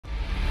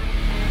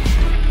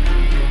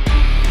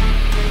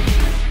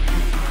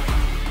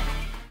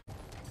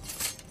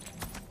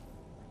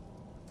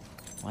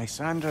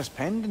Lysandra's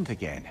pendant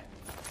again.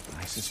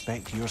 I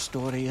suspect your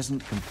story isn't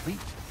complete.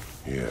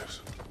 Yes,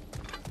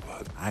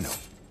 but... I know.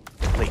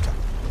 Later.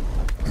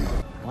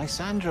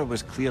 Lysandra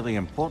was clearly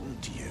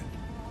important to you.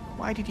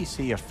 Why did you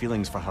say your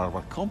feelings for her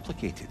were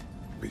complicated?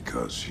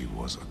 Because she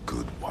was a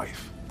good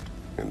wife,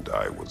 and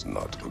I was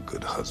not a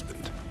good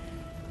husband.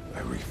 I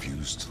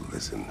refused to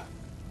listen,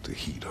 to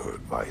heed her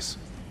advice.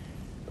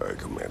 I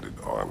commanded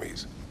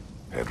armies,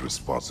 had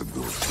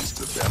responsibilities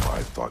to them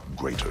I thought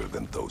greater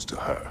than those to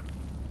her.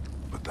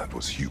 But that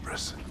was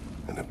hubris,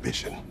 an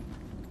ambition.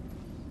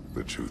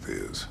 The truth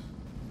is,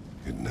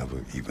 it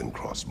never even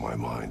crossed my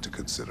mind to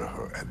consider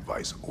her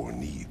advice or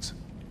needs.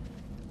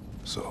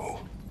 So,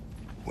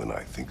 when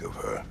I think of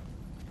her,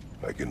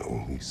 I can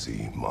only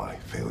see my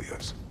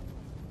failures.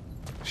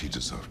 She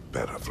deserved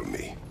better from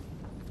me.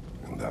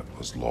 And that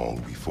was long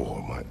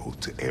before my oath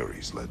to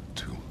Ares led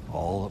to...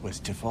 All that was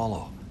to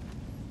follow.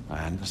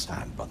 I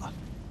understand, brother.